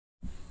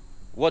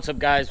What's up,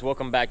 guys?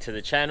 Welcome back to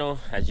the channel.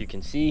 As you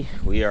can see,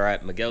 we are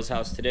at Miguel's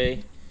house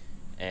today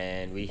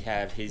and we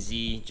have his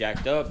Z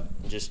jacked up,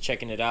 just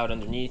checking it out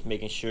underneath,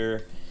 making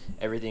sure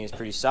everything is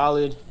pretty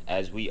solid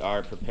as we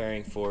are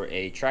preparing for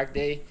a track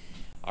day.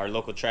 Our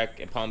local track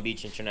at Palm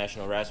Beach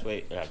International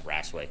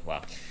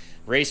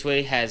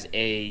Raceway has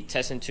a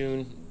test and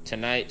tune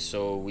tonight,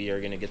 so we are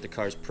going to get the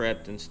cars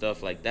prepped and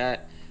stuff like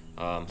that.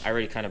 I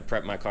already kind of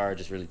prepped my car,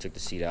 just really took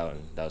the seat out,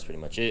 and that was pretty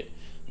much it.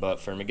 But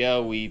for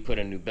Miguel, we put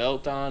a new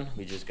belt on.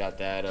 We just got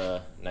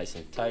that nice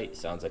and tight.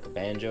 Sounds like a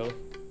banjo.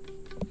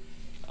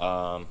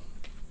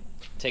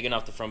 Taking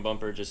off the front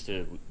bumper just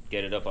to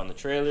get it up on the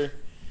trailer.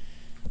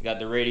 Got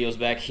the radios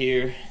back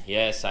here.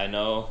 Yes, I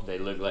know they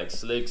look like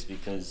slicks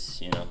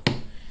because, you know,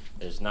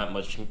 there's not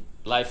much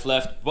life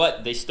left,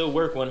 but they still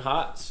work when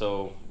hot,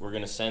 so we're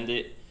gonna send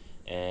it.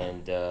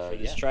 And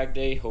this track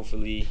day,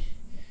 hopefully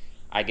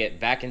I get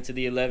back into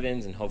the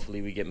 11s, and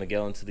hopefully we get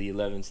Miguel into the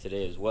 11s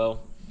today as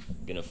well.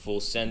 Gonna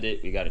full send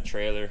it. We got a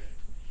trailer,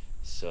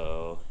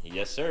 so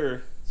yes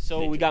sir.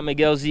 So we got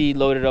Miguel Z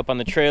loaded up on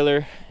the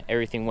trailer.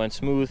 Everything went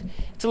smooth.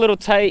 It's a little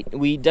tight.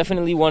 We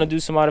definitely want to do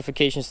some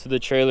modifications to the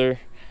trailer.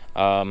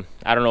 I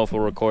don't know if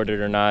we'll record it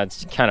or not.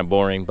 It's kind of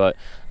boring, but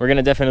we're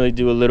gonna definitely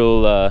do a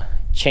little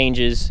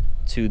changes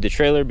to the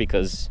trailer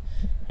because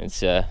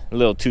it's a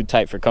little too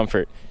tight for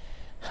comfort.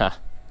 Ha,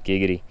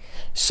 giggity.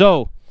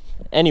 So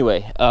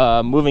anyway,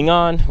 moving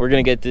on, we're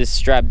gonna get this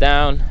strapped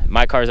down.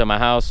 My car's at my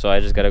house, so I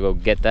just gotta go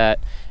get that,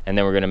 and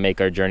then we're gonna make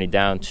our journey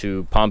down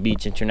to Palm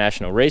Beach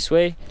International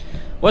Raceway.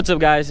 What's up,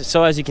 guys?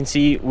 So as you can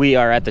see, we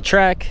are at the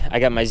track. I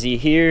got my Z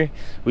here.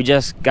 We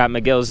just got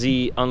Miguel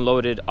Z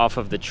unloaded off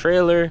of the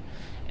trailer,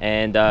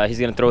 and he's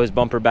gonna throw his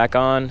bumper back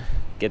on,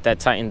 get that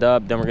tightened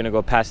up. Then we're gonna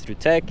go pass through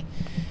tech,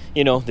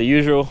 you know, the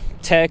usual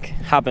tech,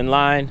 hop in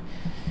line,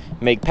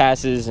 make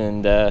passes,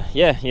 and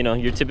yeah, you know,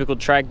 your typical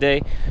track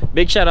day.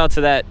 Big shout out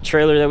to that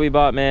trailer that we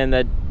bought, man.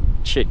 That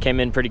shit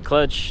came in pretty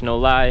clutch, no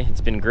lie.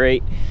 It's been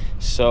great.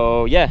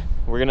 So yeah,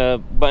 we're gonna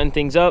button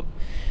things up,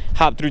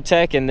 hop through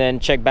tech, and then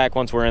check back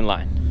once we're in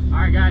line. All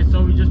right, guys,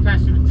 so we just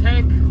passed through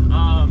tech.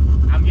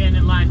 I'm getting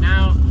in line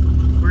now.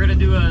 We're gonna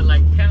do a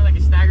kind of like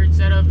a staggered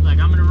setup. Like,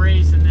 I'm gonna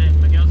race, and then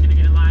Miguel's gonna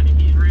get in line and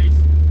he's race,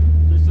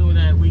 just so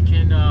that we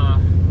can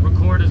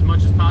record as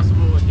much as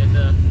possible and get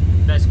the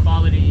best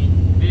quality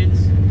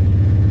vids.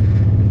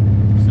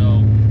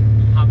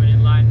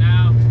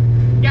 Now,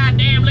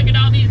 goddamn, look at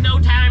all these no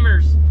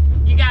timers.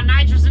 You got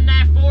nitrous in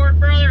that Ford,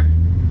 brother?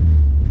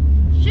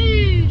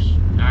 Sheesh.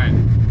 All right,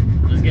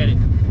 let's get it.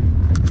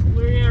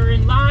 We are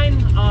in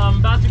line. I'm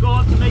about to go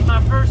up to make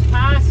my first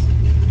pass.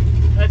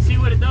 Let's see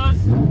what it does.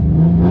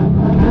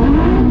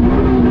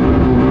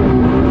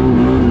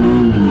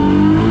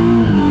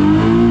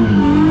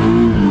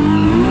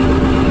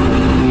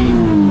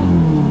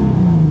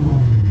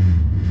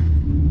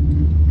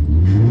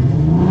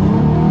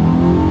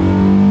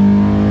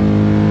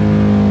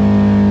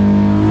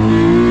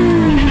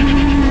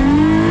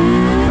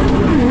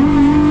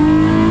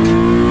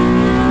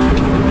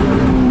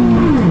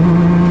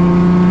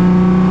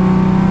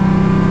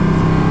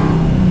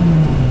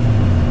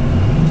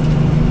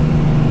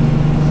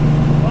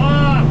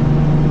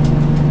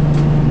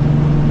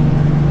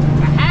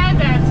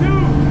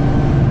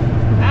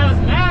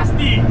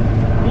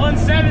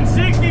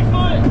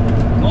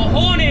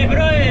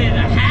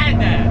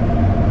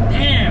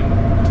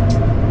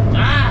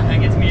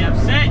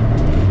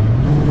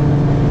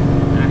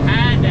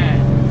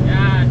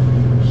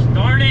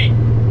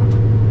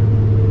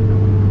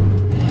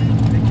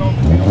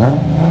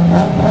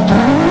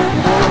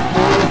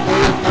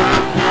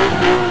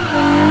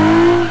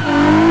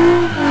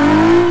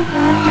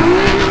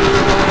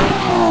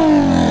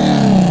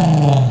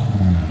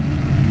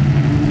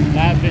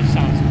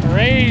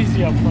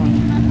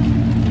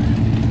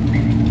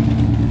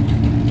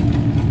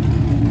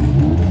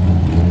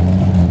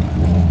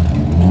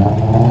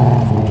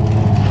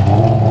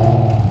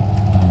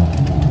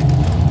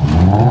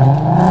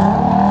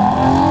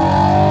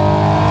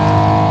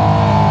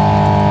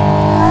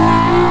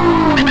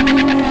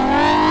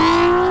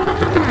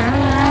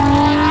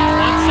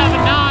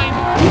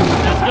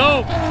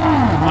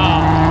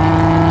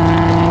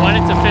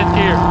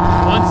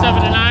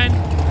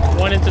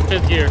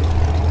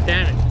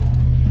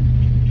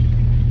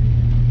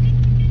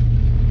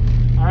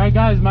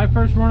 Guys, my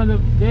first run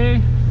of the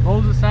day.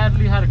 Rosa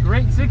sadly had a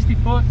great 60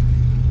 foot,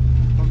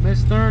 but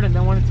missed third and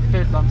then went into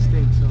fifth on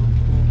mistake. So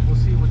we'll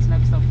see what's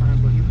next up for him.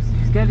 But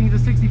he's getting the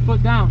 60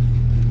 foot down.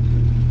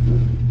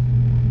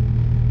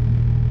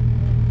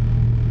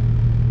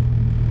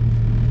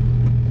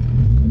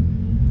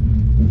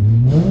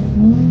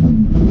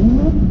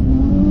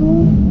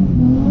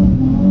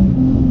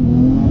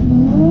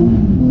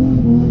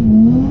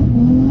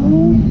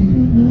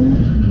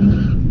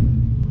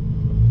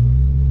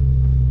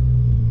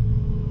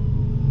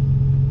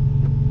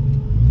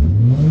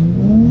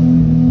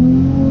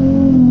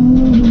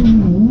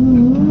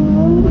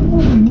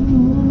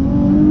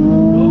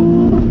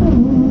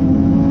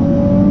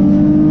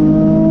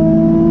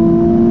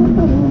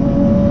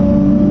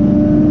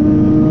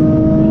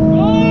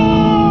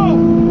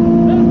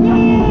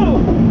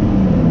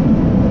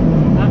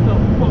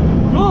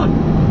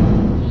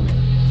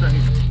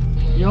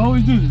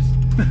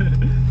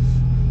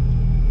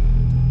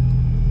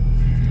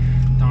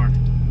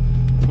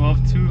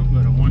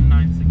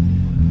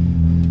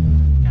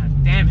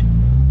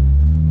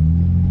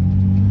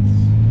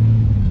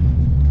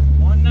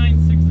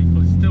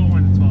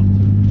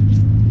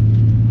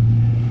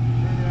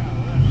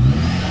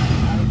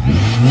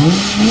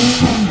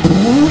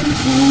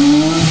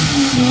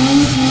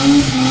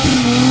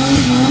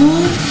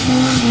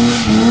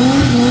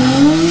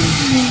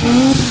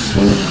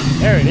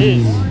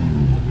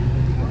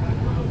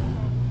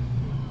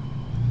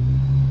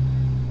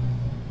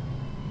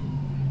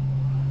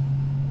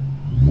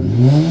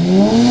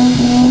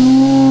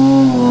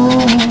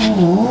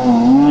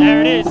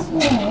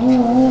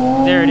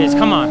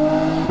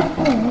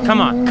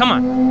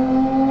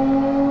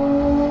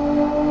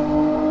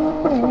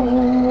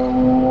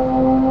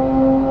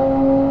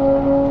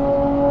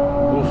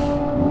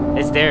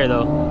 there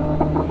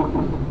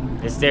though.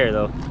 It's there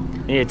though.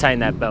 You need to tighten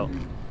that belt.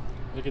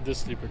 Look at this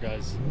sleeper,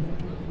 guys.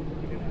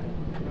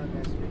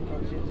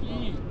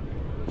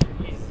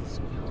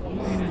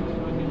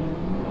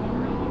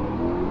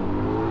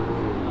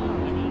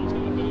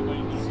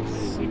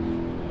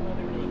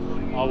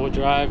 All-wheel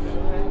drive,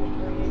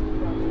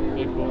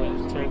 big boy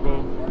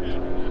turbo,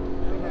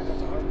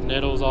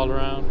 nettles all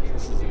around.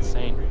 This is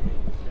insane.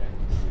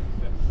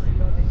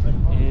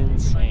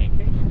 Insane.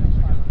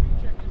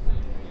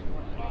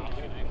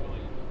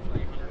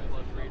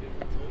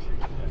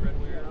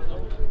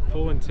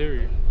 Full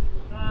interior.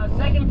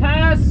 Second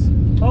pass.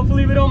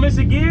 Hopefully we don't miss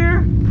a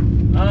gear.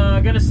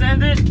 Gonna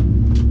send it.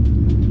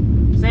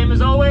 Same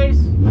as always.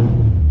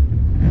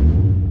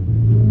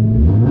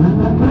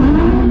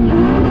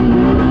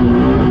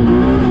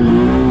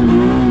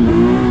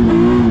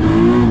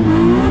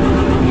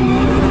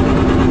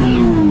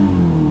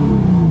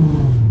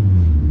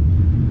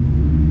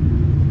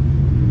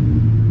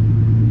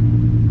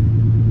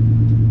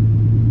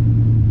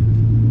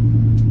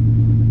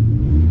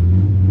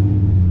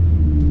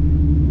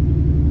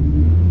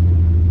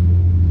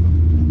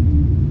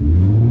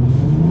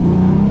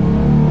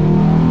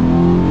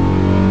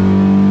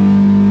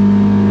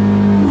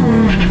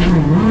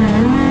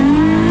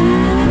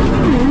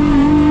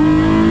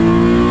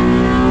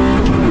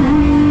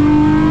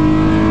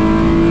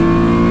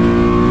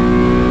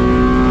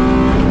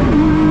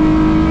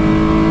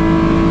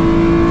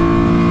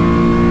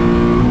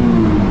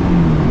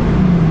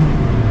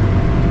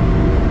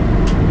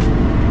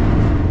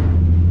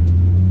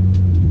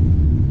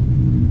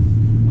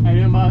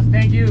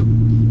 Thank you.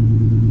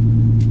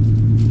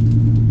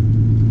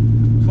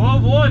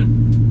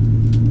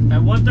 12-1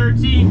 at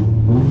 113.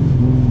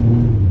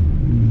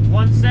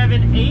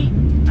 178,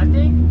 I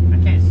think. I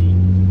can't see.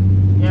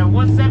 Yeah,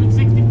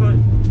 1760 foot.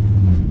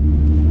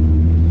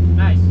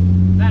 Nice.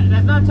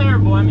 That's not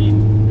terrible. I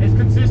mean, it's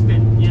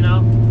consistent, you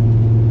know.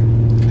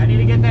 I need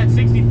to get that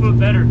 60 foot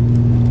better.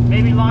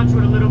 Maybe launch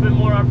with a little bit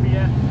more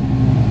RPM.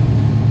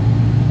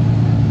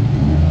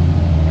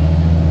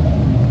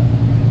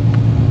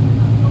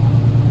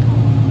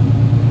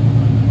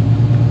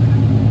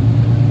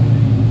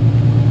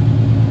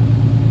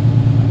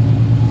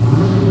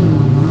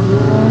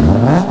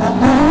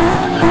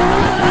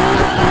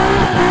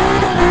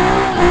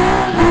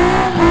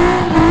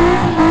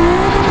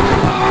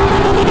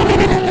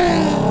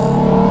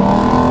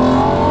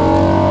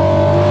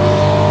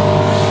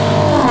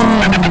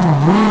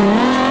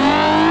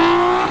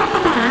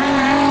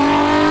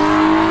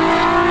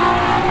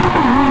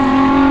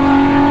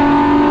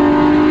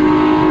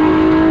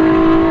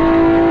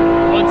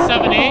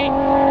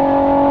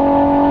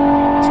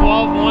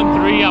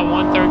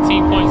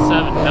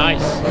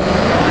 Nice.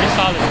 Pretty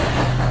solid.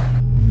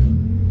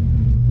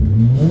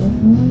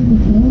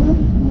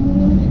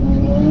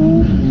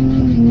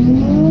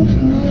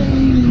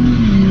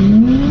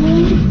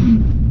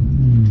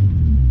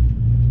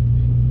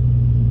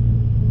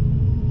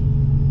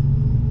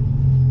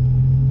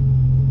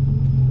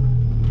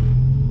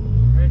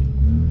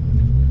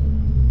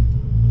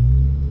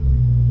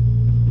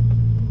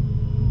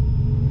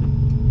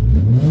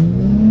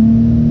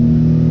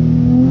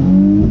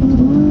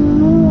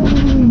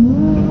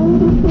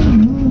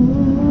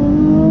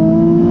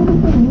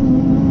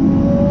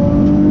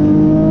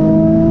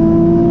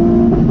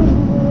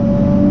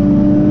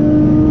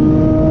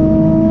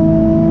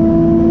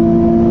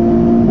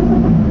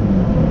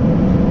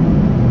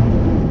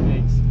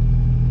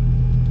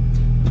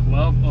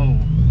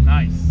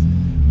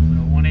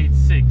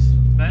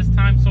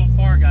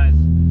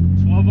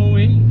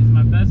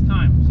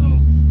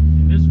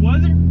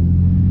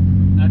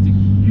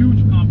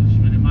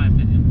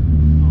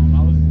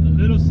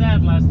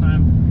 Last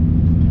time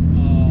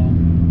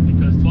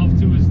because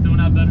 12.2 is still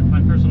not better,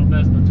 my personal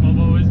best, but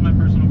 12.0 is my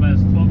personal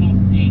best.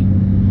 12.0 ain't,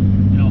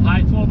 you know,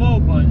 high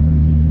 12.0, but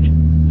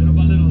little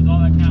by little is all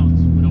that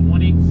counts with a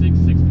 186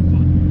 60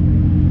 foot.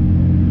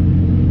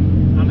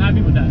 I'm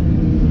happy with that.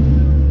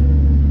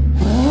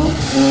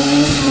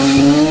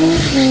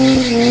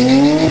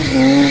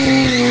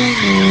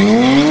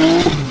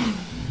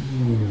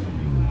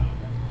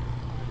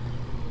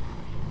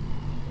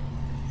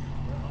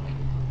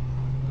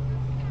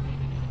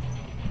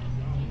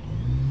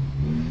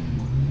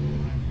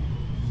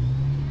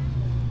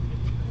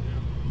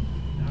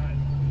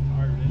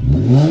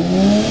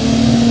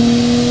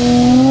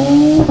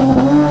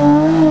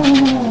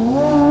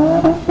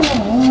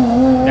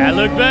 That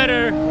looked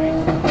better.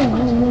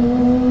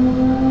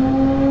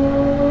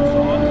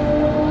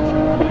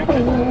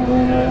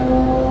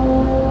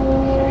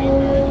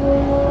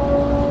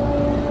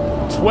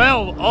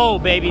 Oh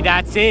baby,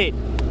 that's it.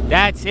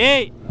 That's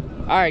it.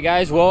 All right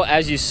guys, well,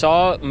 as you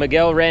saw,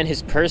 Miguel ran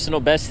his personal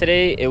best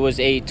today. It was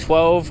a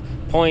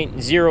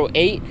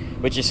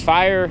 12.08, which is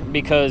fire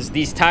because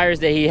these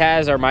tires that he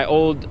has are my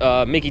old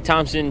Mickey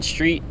Thompson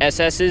Street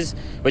SS's,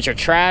 which are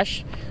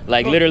trash.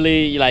 Like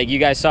literally, like you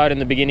guys saw it in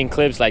the beginning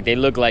clips, like they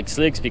look like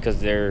slicks because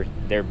they're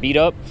beat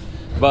up.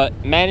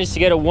 But managed to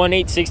get a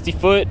 1.8 60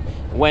 foot.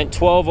 Went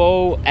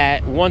 12.0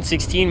 at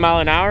 116 mile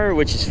an hour,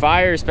 which is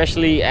fire,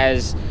 especially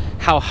as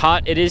how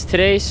hot it is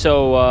today.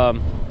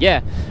 So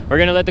yeah, we're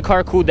gonna let the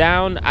car cool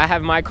down. I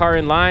have my car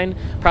in line,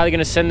 probably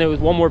gonna send it with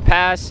one more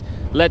pass,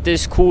 let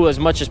this cool as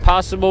much as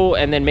possible,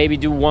 and then maybe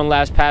do one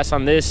last pass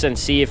on this and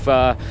see if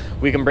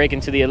we can break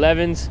into the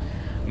 11s.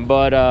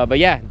 But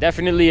yeah,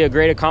 definitely a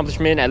great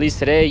accomplishment, at least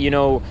today. You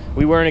know,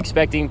 we weren't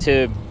expecting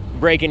to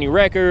break any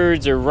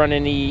records or run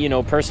any, you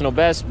know, personal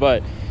best,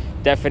 but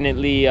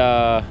definitely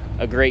a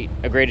great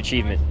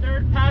achievement.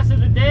 Third pass of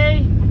the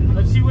day.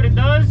 Let's see what it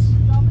does.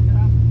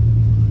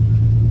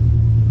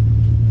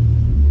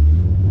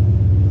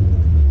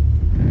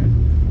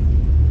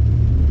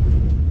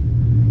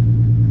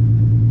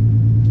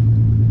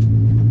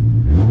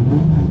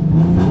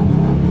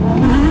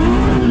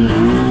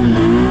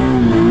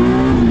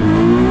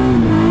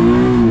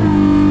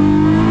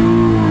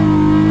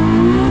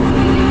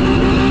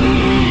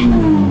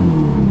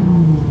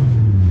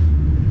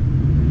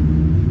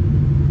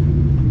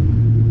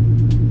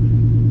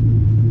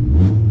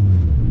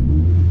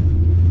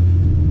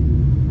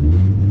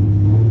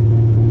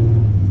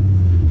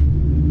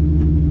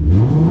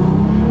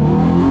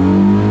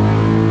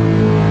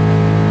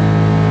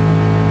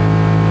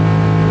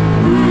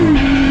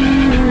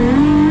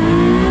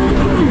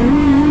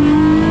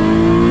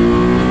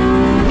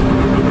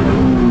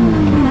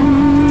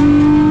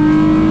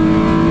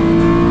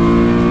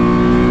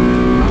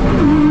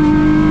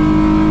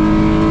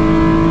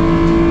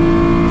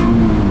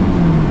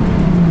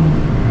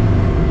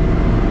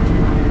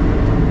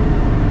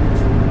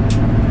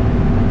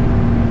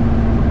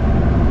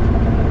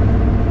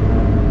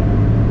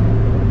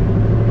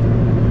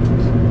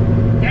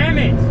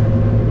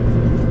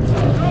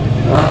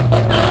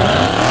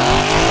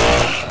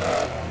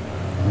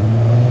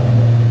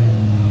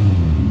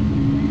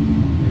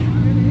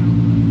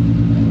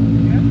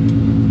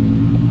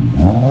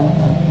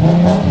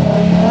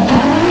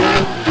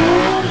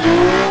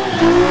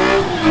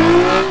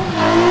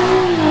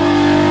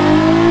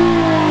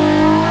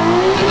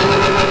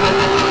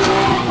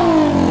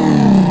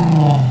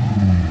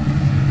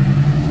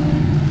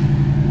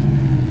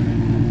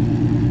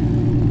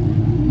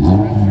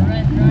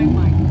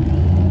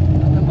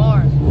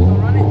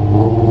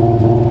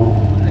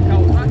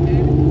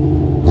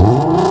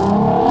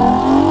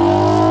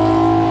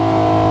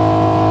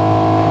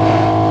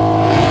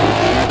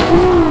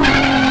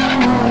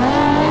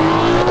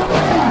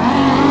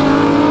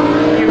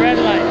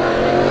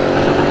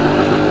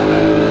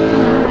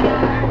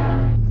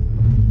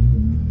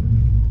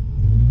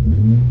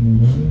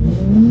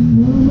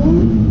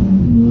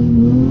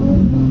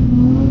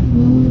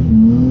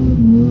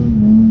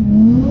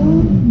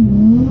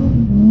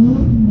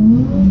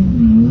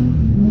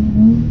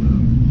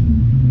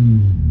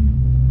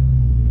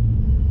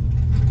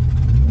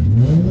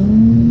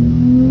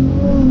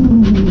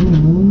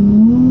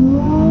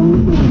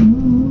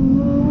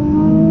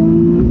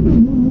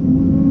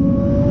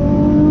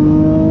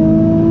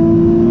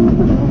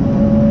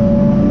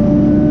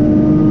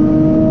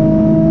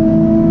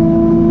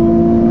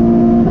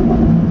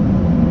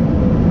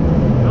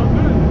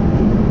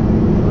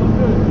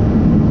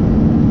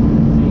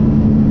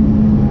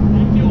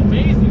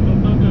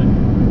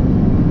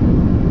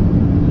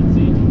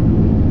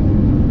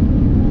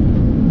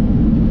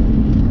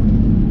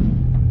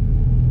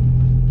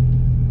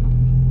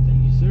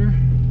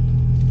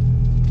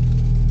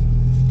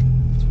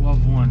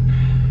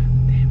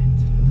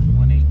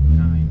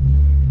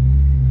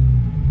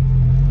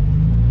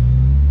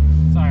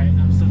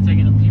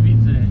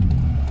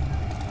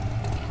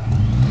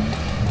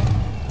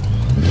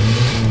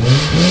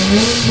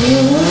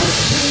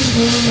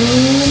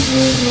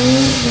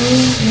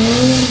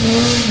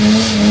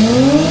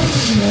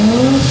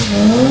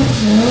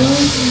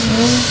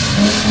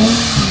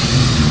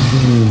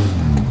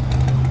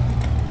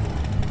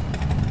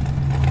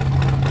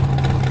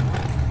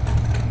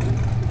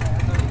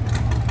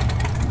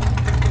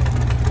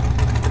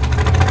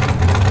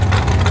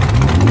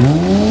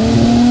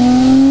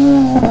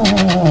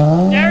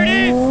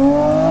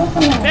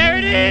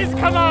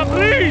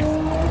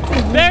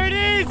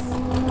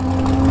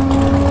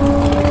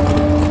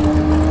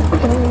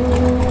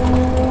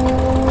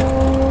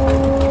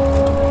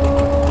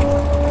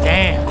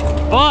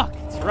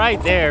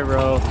 Right there,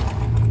 bro. All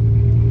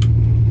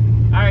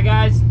right,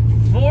 guys,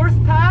 fourth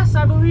pass,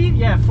 I believe.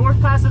 Yeah,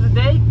 fourth pass of the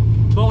day,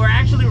 but we're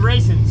actually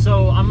racing.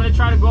 So I'm gonna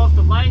try to go off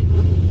the light.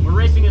 We're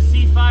racing a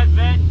C5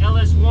 Vet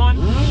LS1.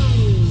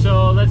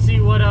 So let's see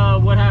what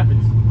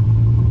happens.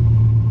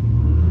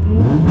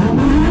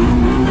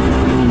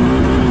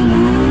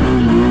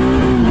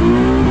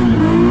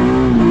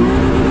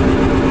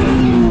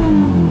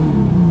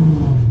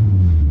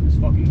 Let's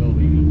fucking go,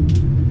 baby.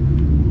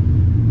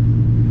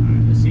 All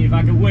right, let's see if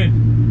I can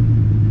win.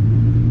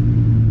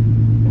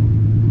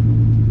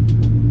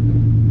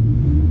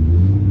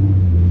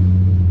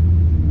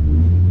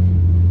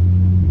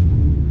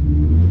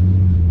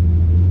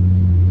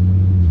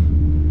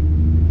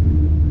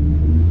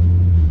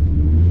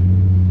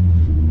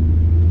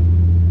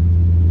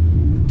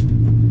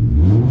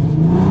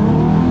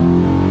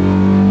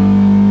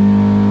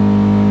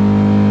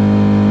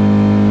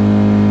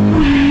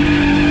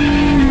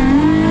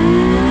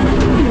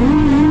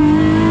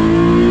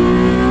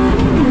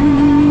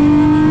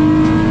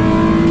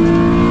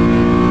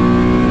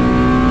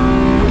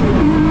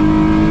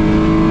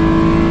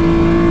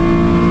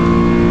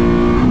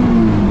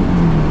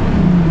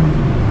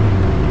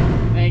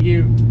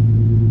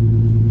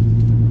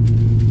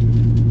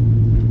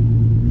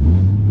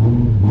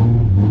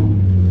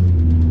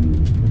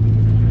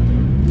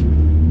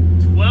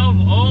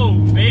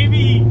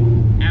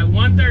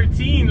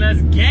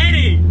 Let's get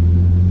it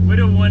with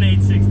a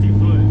 1.860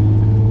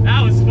 foot.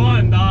 That was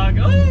fun, dog.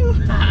 Ooh.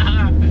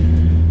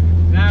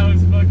 That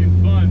was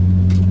fucking fun.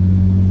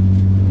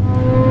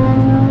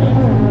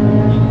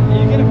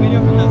 You get a video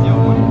from that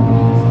zero one?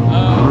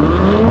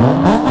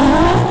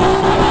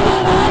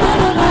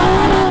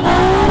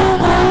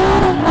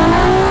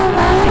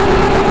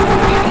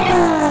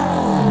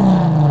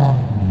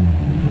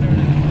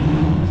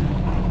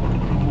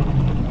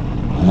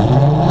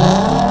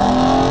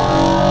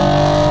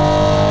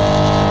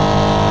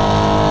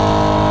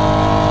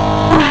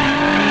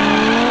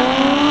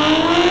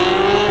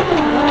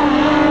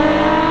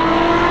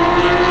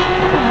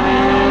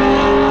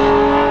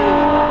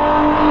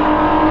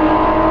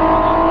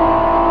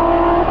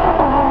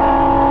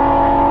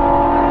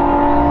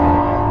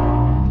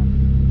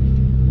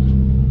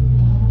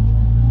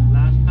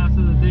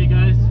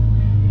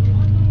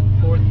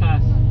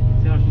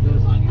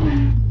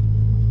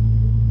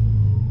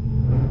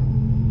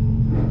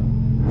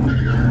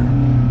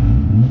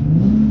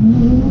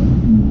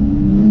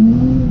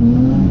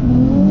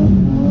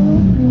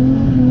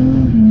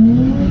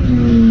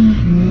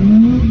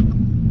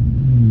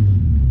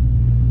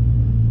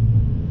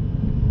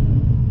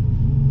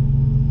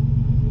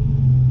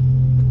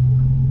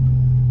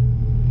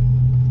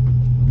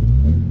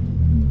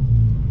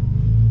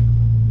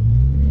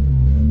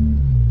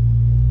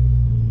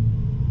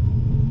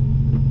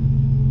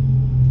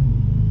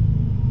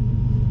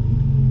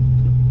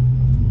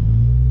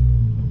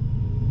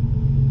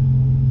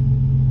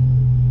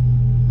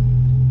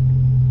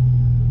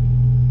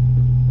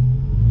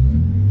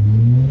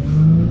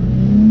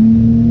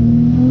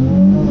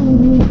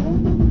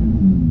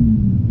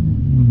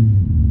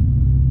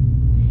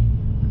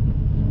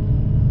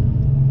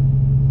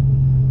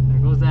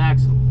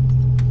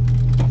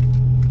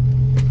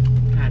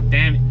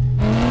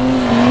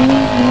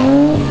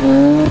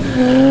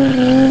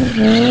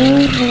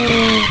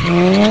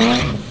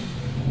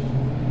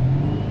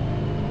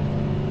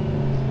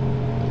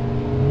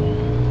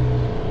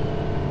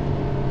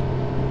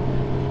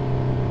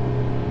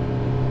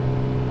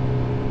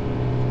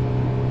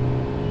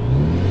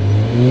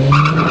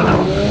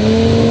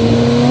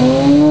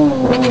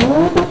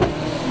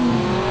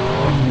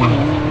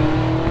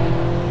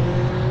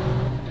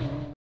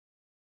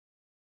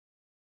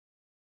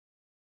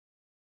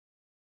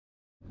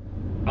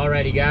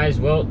 Alrighty guys,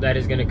 well that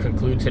is going to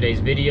conclude today's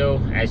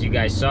video. As you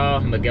guys saw,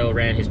 Miguel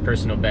ran his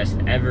personal best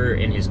ever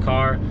in his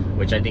car,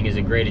 which I think is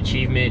a great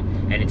achievement,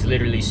 and it's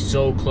literally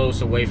so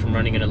close away from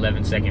running an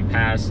 11-second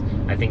pass.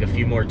 I think a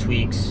few more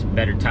tweaks,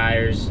 better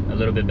tires, a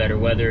little bit better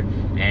weather,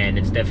 and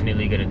it's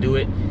definitely going to do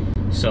it.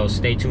 So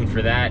stay tuned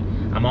for that.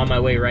 I'm on my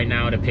way right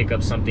now to pick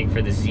up something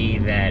for the Z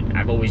that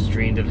I've always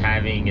dreamed of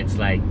having. It's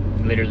like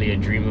literally a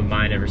dream of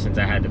mine ever since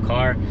I had the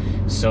car.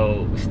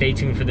 So stay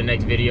tuned for the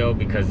next video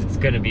because it's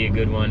gonna be a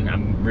good one.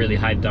 I'm really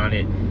hyped on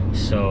it.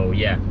 So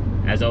yeah,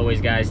 as always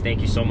guys,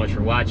 thank you so much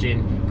for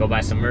watching. Go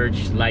buy some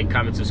merch, like,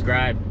 comment,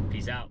 subscribe.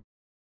 Peace out.